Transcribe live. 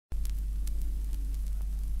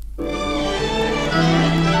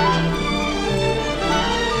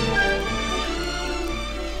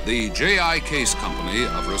The J.I. Case Company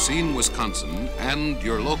of Racine, Wisconsin, and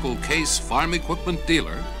your local Case farm equipment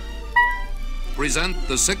dealer present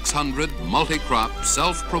the 600 multi-crop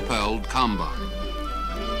self-propelled combine.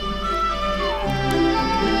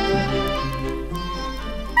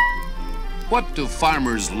 What do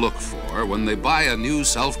farmers look for when they buy a new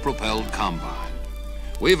self-propelled combine?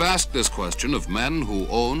 We've asked this question of men who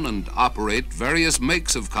own and operate various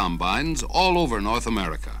makes of combines all over North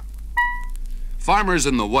America. Farmers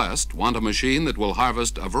in the West want a machine that will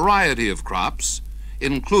harvest a variety of crops,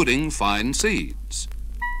 including fine seeds.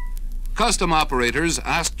 Custom operators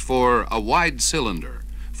asked for a wide cylinder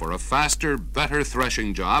for a faster, better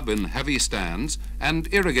threshing job in heavy stands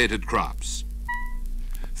and irrigated crops.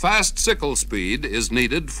 Fast sickle speed is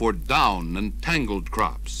needed for down and tangled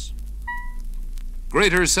crops.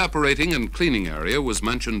 Greater separating and cleaning area was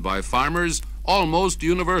mentioned by farmers almost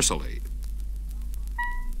universally.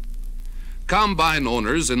 Combine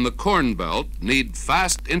owners in the Corn Belt need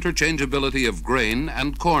fast interchangeability of grain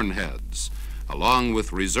and corn heads, along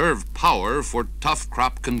with reserve power for tough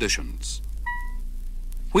crop conditions.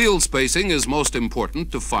 Wheel spacing is most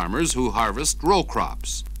important to farmers who harvest row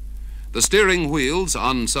crops. The steering wheels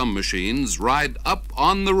on some machines ride up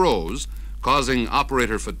on the rows, causing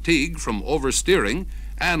operator fatigue from oversteering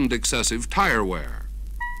and excessive tire wear.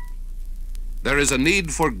 There is a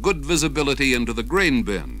need for good visibility into the grain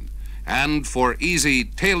bin and for easy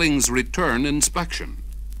tailings return inspection.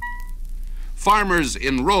 Farmers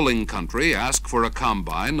in rolling country ask for a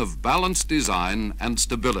combine of balanced design and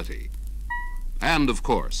stability. And of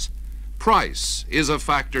course, price is a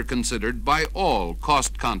factor considered by all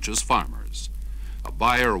cost-conscious farmers. A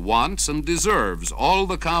buyer wants and deserves all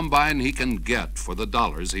the combine he can get for the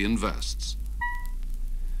dollars he invests.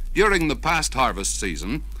 During the past harvest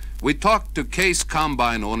season, we talked to Case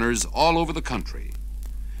combine owners all over the country.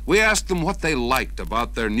 We asked them what they liked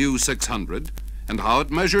about their new 600 and how it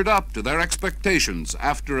measured up to their expectations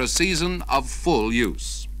after a season of full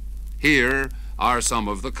use. Here are some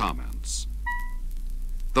of the comments.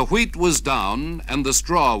 The wheat was down and the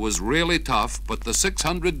straw was really tough, but the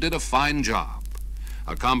 600 did a fine job.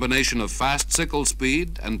 A combination of fast sickle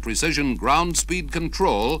speed and precision ground speed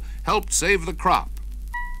control helped save the crop.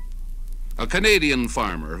 A Canadian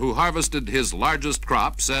farmer who harvested his largest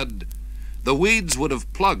crop said, "The weeds would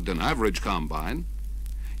have plugged an average combine."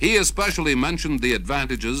 He especially mentioned the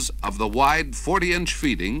advantages of the wide 40-inch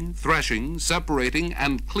feeding, threshing, separating,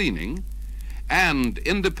 and cleaning, and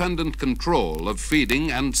independent control of feeding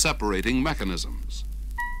and separating mechanisms.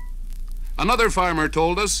 Another farmer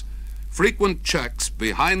told us frequent checks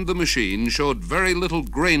behind the machine showed very little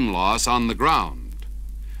grain loss on the ground.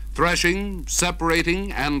 Threshing,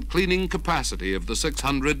 separating, and cleaning capacity of the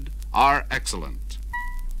 600 are excellent.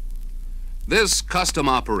 This custom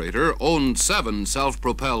operator owned 7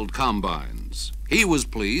 self-propelled combines. He was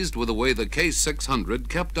pleased with the way the Case 600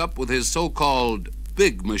 kept up with his so-called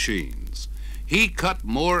big machines. He cut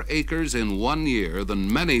more acres in 1 year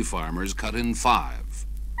than many farmers cut in 5.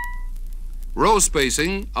 Row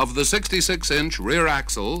spacing of the 66-inch rear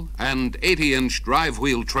axle and 80-inch drive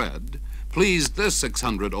wheel tread pleased this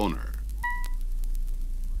 600 owner.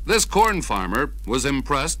 This corn farmer was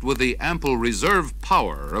impressed with the ample reserve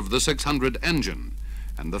power of the 600 engine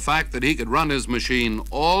and the fact that he could run his machine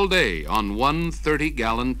all day on one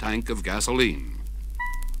 30-gallon tank of gasoline.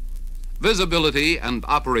 Visibility and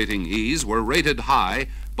operating ease were rated high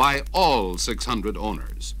by all 600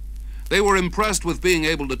 owners. They were impressed with being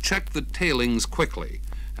able to check the tailings quickly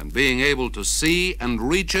and being able to see and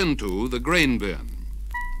reach into the grain bin.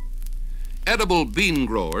 Edible bean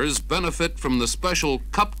growers benefit from the special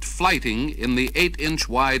cupped flighting in the 8-inch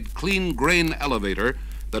wide clean grain elevator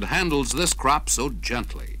that handles this crop so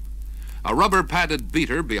gently. A rubber padded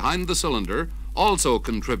beater behind the cylinder also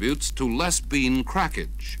contributes to less bean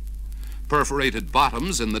crackage. Perforated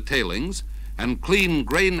bottoms in the tailings and clean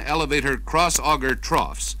grain elevator cross auger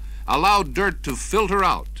troughs allow dirt to filter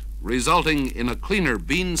out, resulting in a cleaner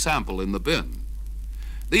bean sample in the bin.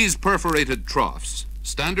 These perforated troughs,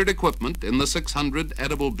 standard equipment in the 600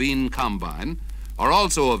 edible bean combine, are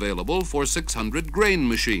also available for 600 grain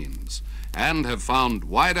machines and have found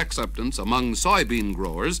wide acceptance among soybean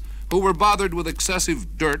growers who were bothered with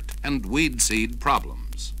excessive dirt and weed seed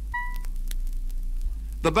problems.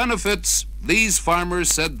 The benefits these farmers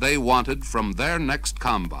said they wanted from their next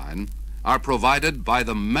combine are provided by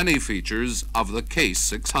the many features of the Case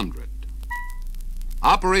 600.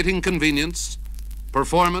 Operating convenience,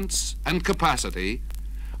 performance, and capacity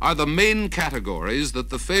are the main categories that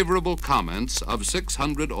the favorable comments of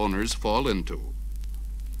 600 owners fall into.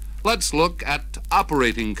 Let's look at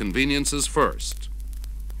operating conveniences first.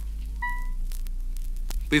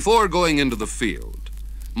 Before going into the field,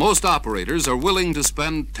 most operators are willing to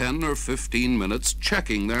spend 10 or 15 minutes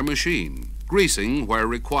checking their machine, greasing where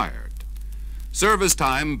required. Service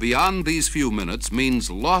time beyond these few minutes means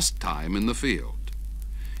lost time in the field.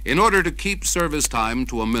 In order to keep service time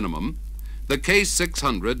to a minimum, the Case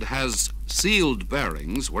 600 has sealed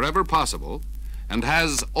bearings wherever possible and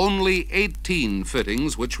has only 18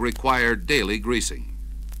 fittings which require daily greasing.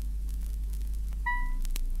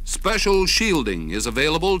 Special shielding is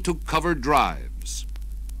available to cover drives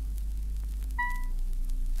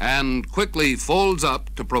and quickly folds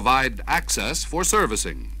up to provide access for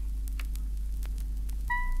servicing.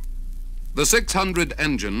 The 600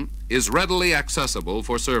 engine is readily accessible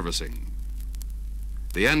for servicing.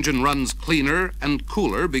 The engine runs cleaner and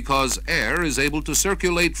cooler because air is able to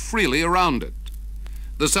circulate freely around it.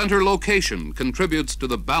 The center location contributes to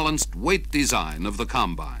the balanced weight design of the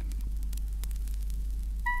combine.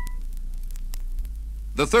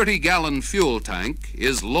 The 30-gallon fuel tank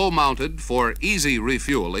is low-mounted for easy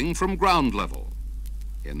refueling from ground level.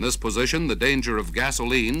 In this position, the danger of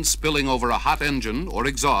gasoline spilling over a hot engine or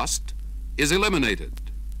exhaust is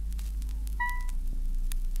eliminated.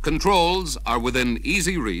 Controls are within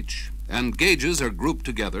easy reach, and gauges are grouped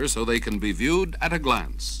together so they can be viewed at a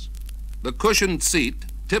glance. The cushioned seat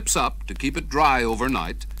tips up to keep it dry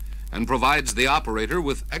overnight and provides the operator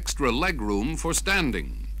with extra leg room for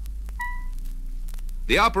standing.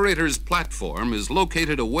 The operator's platform is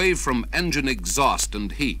located away from engine exhaust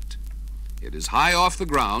and heat. It is high off the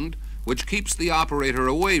ground, which keeps the operator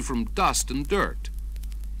away from dust and dirt.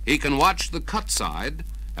 He can watch the cut side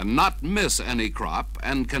and not miss any crop,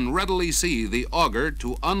 and can readily see the auger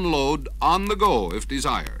to unload on the go if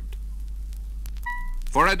desired.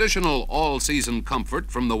 For additional all-season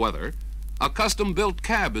comfort from the weather, a custom-built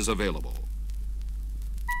cab is available.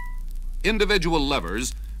 Individual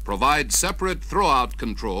levers provide separate throw-out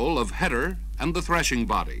control of header and the threshing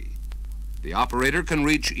body. The operator can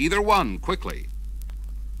reach either one quickly.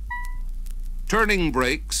 Turning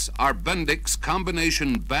brakes are Bendix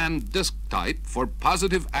combination band disc type for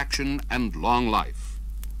positive action and long life.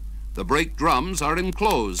 The brake drums are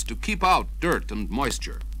enclosed to keep out dirt and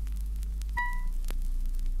moisture.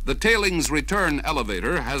 The tailings return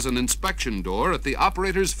elevator has an inspection door at the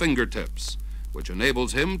operator's fingertips, which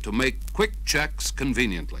enables him to make quick checks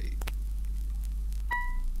conveniently.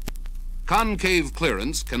 Concave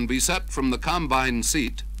clearance can be set from the combine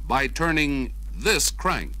seat by turning this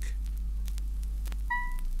crank.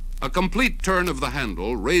 A complete turn of the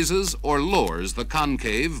handle raises or lowers the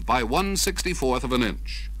concave by 1/64 of an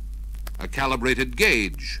inch. A calibrated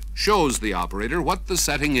gauge shows the operator what the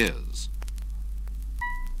setting is.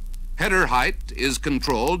 Header height is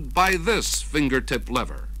controlled by this fingertip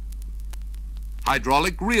lever.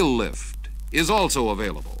 Hydraulic reel lift is also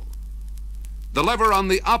available. The lever on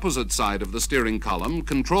the opposite side of the steering column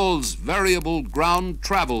controls variable ground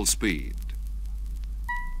travel speed.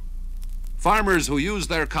 Farmers who use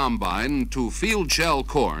their combine to field shell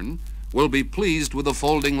corn will be pleased with the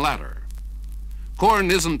folding ladder. Corn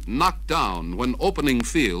isn't knocked down when opening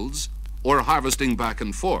fields or harvesting back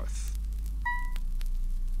and forth.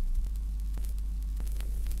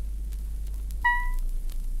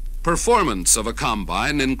 Performance of a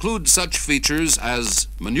combine includes such features as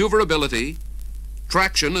maneuverability,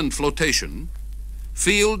 traction and flotation,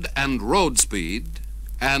 field and road speed,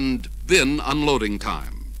 and bin unloading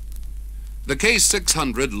time. The Case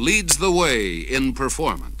 600 leads the way in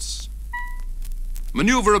performance.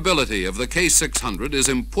 Maneuverability of the Case 600 is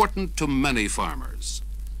important to many farmers.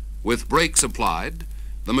 With brakes applied,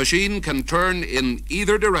 the machine can turn in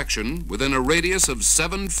either direction within a radius of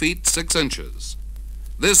 7 feet 6 inches.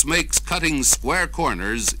 This makes cutting square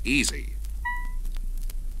corners easy.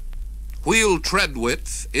 Wheel tread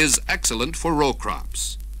width is excellent for row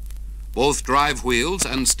crops. Both drive wheels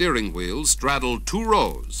and steering wheels straddle 2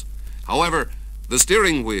 rows. However, the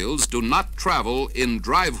steering wheels do not travel in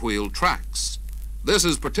drive wheel tracks. This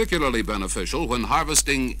is particularly beneficial when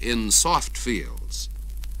harvesting in soft fields.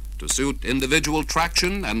 To suit individual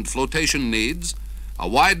traction and flotation needs, a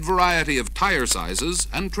wide variety of tire sizes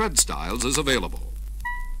and tread styles is available.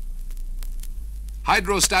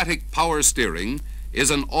 Hydrostatic power steering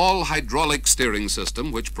is an all-hydraulic steering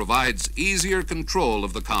system which provides easier control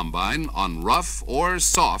of the combine on rough or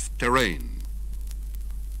soft terrain.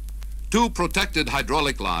 2 protected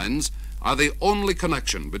hydraulic lines are the only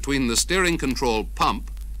connection between the steering control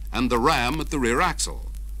pump and the ram at the rear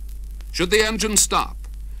axle. Should the engine stop,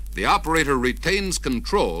 the operator retains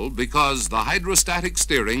control because the hydrostatic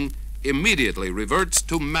steering immediately reverts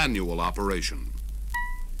to manual operation.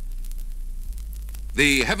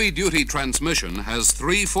 The heavy-duty transmission has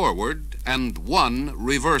 3 forward and 1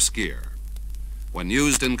 reverse gear. When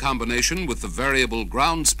used in combination with the variable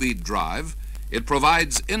ground speed drive, it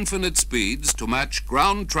provides infinite speeds to match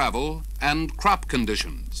ground travel and crop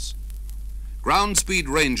conditions. Ground speed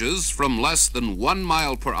ranges from less than 1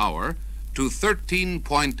 mile per hour to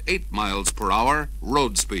 13.8 miles per hour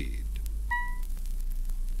road speed.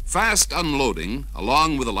 Fast unloading,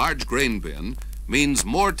 along with a large grain bin, means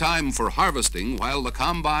more time for harvesting while the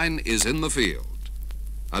combine is in the field.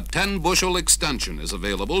 A 10-bushel extension is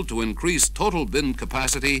available to increase total bin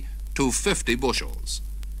capacity to 50 bushels.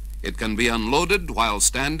 It can be unloaded while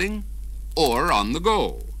standing or on the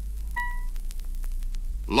go.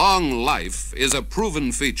 Long life is a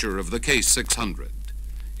proven feature of the Case 600.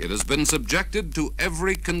 It has been subjected to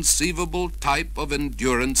every conceivable type of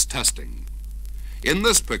endurance testing. In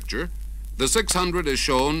this picture, the 600 is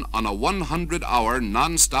shown on a 100-hour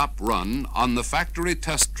non-stop run on the factory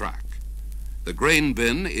test track. The grain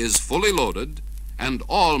bin is fully loaded and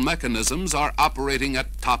all mechanisms are operating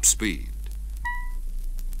at top speed.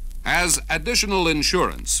 As additional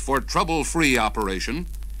insurance for trouble-free operation,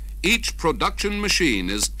 each production machine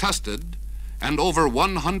is tested and over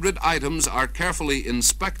 100 items are carefully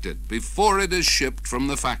inspected before it is shipped from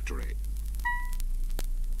the factory.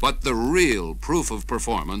 But the real proof of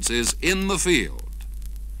performance is in the field.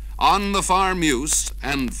 On-the-farm use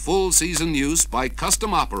and full-season use by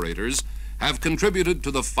custom operators have contributed to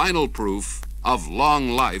the final proof of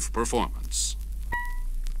long-life performance.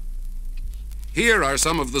 Here are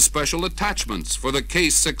some of the special attachments for the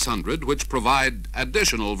Case 600 which provide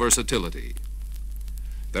additional versatility.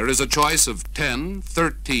 There is a choice of 10,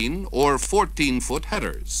 13, or 14-foot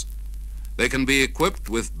headers. They can be equipped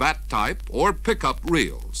with bat-type or pickup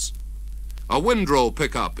reels. A windrow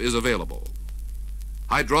pickup is available.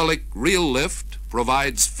 Hydraulic reel lift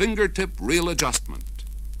provides fingertip reel adjustment.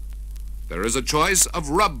 There is a choice of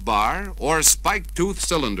rub bar or spike tooth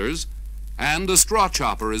cylinders, and a straw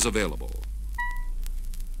chopper is available.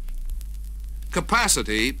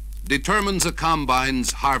 Capacity determines a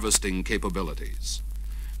combine's harvesting capabilities.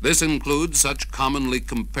 This includes such commonly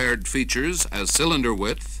compared features as cylinder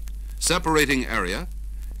width, separating area,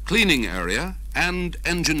 cleaning area, and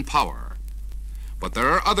engine power. But there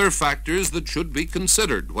are other factors that should be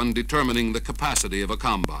considered when determining the capacity of a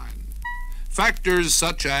combine. Factors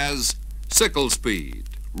such as sickle speed,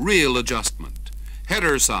 reel adjustment,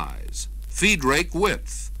 header size, feed rake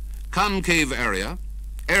width, concave area,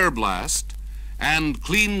 air blast, and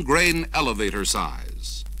clean grain elevator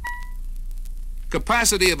size.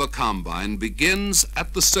 Capacity of a combine begins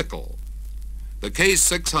at the sickle. The Case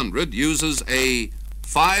 600 uses a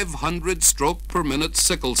 500 stroke per minute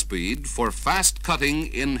sickle speed for fast cutting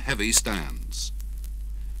in heavy stands.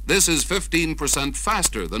 This is 15%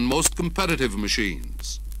 faster than most competitive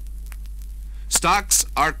machines. Stocks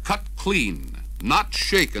are cut clean, not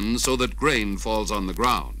shaken so that grain falls on the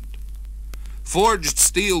ground. Forged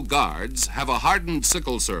steel guards have a hardened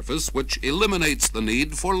sickle surface which eliminates the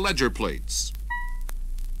need for ledger plates.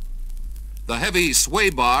 The heavy sway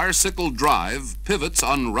bar sickle drive pivots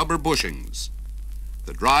on rubber bushings.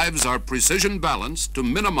 The drives are precision balanced to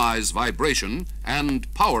minimize vibration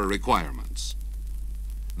and power requirements.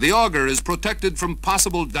 The auger is protected from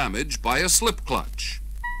possible damage by a slip clutch.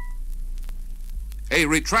 A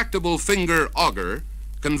retractable finger auger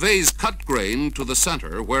conveys cut grain to the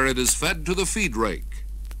center where it is fed to the feed rake.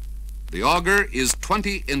 The auger is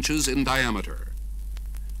 20 inches in diameter,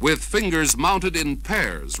 with fingers mounted in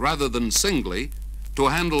pairs rather than singly to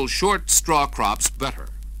handle short straw crops better.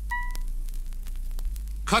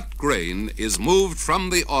 Cut grain is moved from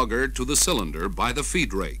the auger to the cylinder by the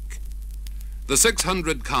feed rake. The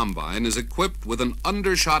 600 combine is equipped with an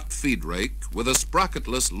undershot feed rake with a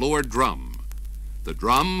sprocketless lower drum. The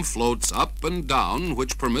drum floats up and down,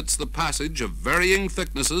 which permits the passage of varying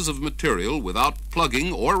thicknesses of material without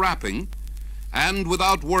plugging or wrapping, and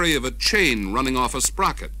without worry of a chain running off a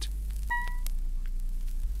sprocket.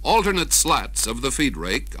 Alternate slats of the feed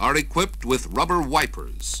rake are equipped with rubber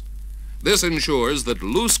wipers. This ensures that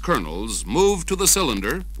loose kernels move to the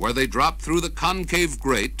cylinder where they drop through the concave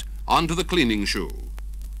grate onto the cleaning shoe.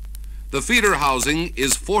 The feeder housing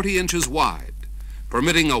is 40 inches wide,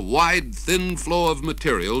 permitting a wide, thin flow of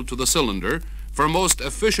material to the cylinder for most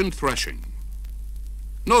efficient threshing.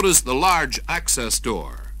 Notice the large access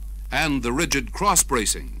door and the rigid cross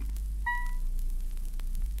bracing.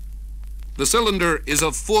 The cylinder is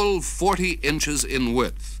a full 40 inches in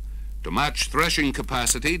width to match threshing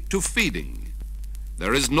capacity to feeding.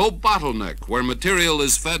 There is no bottleneck where material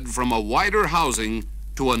is fed from a wider housing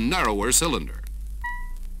to a narrower cylinder.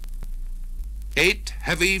 8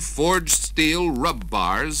 heavy forged steel rub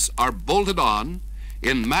bars are bolted on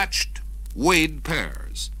in matched weighed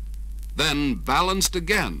pairs, then balanced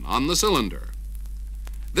again on the cylinder.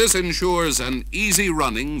 This ensures an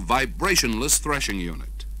easy-running, vibrationless threshing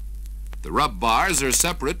unit. The rub bars are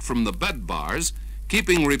separate from the bed bars,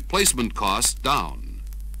 keeping replacement costs down.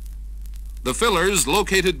 The fillers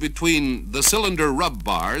located between the cylinder rub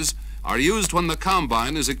bars are used when the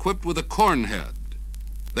combine is equipped with a corn head.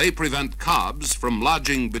 They prevent cobs from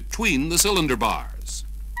lodging between the cylinder bars.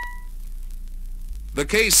 The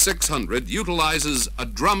Case 600 utilizes a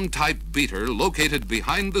drum-type beater located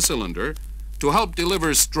behind the cylinder to help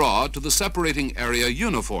deliver straw to the separating area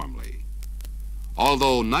uniformly.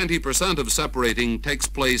 Although 90% of separating takes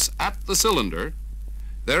place at the cylinder,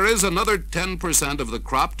 there is another 10% of the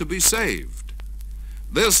crop to be saved.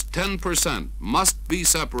 This 10% must be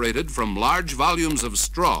separated from large volumes of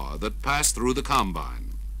straw that pass through the combine.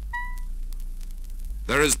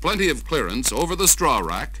 There is plenty of clearance over the straw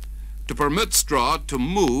rack to permit straw to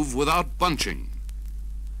move without bunching.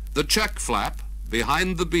 The check flap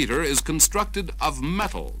behind the beater is constructed of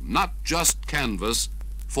metal, not just canvas,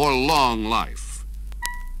 for long life.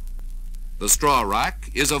 The straw rack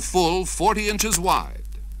is a full 40 inches wide.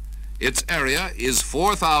 Its area is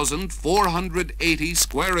 4,480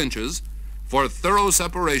 square inches for thorough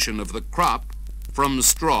separation of the crop from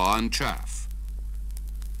straw and chaff.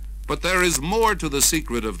 But there is more to the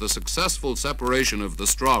secret of the successful separation of the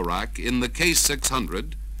straw rack in the Case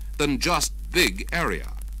 600 than just big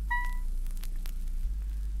area.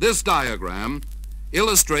 This diagram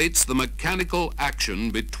illustrates the mechanical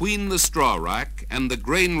action between the straw rack and the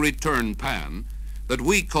grain return pan that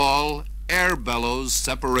we call air bellows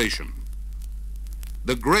separation.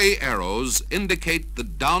 The gray arrows indicate the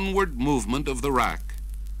downward movement of the rack,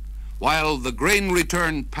 while the grain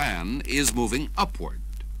return pan is moving upward.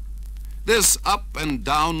 This up and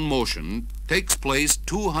down motion takes place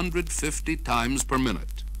 250 times per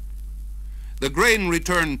minute. The grain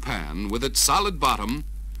return pan, with its solid bottom,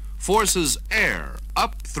 forces air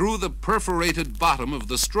up through the perforated bottom of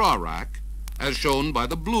the straw rack, as shown by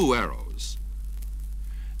the blue arrows.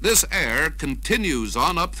 This air continues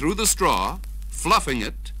on up through the straw, fluffing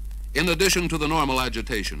it, in addition to the normal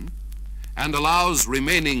agitation, and allows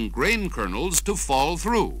remaining grain kernels to fall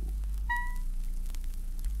through.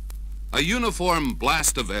 A uniform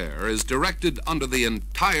blast of air is directed under the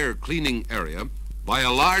entire cleaning area by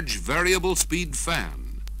a large variable speed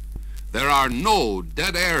fan. There are no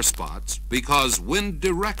dead air spots because wind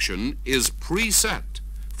direction is preset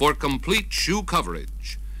for complete shoe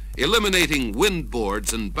coverage, eliminating wind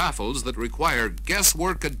boards and baffles that require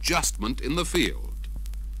guesswork adjustment in the field.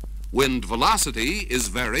 Wind velocity is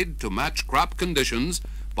varied to match crop conditions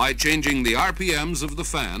by changing the RPMs of the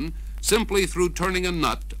fan simply through turning a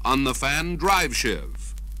nut on the fan drive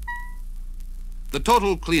sheave. The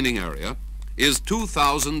total cleaning area is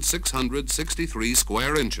 2,663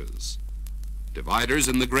 square inches. Dividers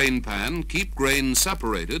in the grain pan keep grain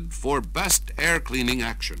separated for best air cleaning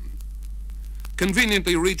action.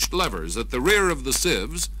 Conveniently reached levers at the rear of the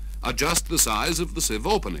sieves adjust the size of the sieve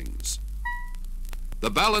openings. The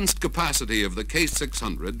balanced capacity of the Case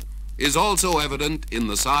 600 is also evident in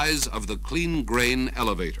the size of the clean grain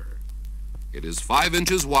elevator. It is 5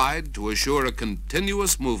 inches wide to assure a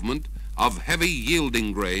continuous movement of heavy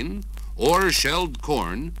yielding grain or shelled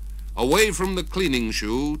corn away from the cleaning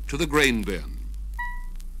shoe to the grain bin.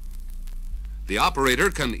 The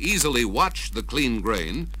operator can easily watch the clean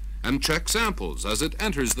grain and check samples as it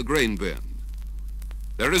enters the grain bin.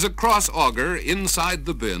 There is a cross auger inside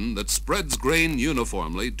the bin that spreads grain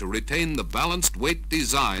uniformly to retain the balanced weight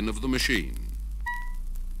design of the machine.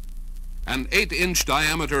 An 8-inch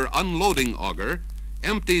diameter unloading auger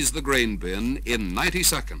empties the grain bin in 90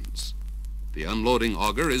 seconds. The unloading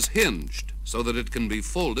auger is hinged so that it can be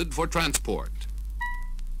folded for transport.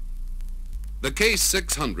 The Case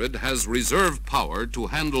 600 has reserve power to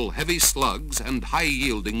handle heavy slugs and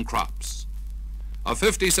high-yielding crops. A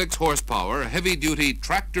 56 horsepower, heavy-duty,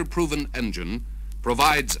 tractor-proven engine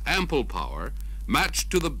provides ample power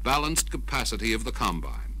matched to the balanced capacity of the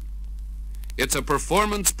combine. It's a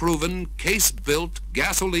performance-proven, case-built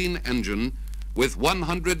gasoline engine with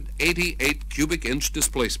 188 cubic inch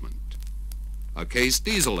displacement. A Case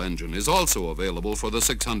diesel engine is also available for the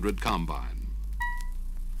 600 combine.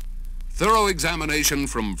 Thorough examination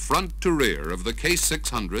from front to rear of the Case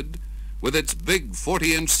 600 with its big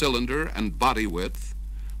 40-inch cylinder and body width,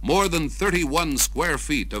 more than 31 square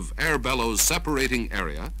feet of air bellows separating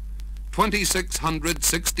area,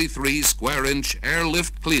 2,663 square inch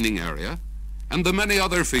airlift cleaning area, and the many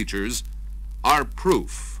other features are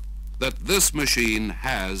proof that this machine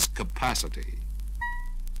has capacity.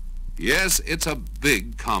 Yes, it's a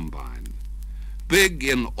big combine. Big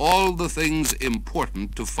in all the things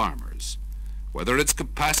important to farmers. Whether it's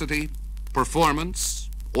capacity, performance,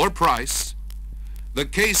 or price, the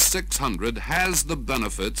Case 600 has the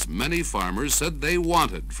benefits many farmers said they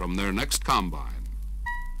wanted from their next combine.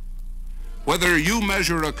 Whether you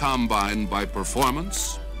measure a combine by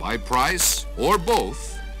performance, by price, or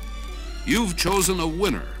both, you've chosen a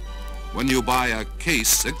winner when you buy a Case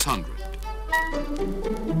 600.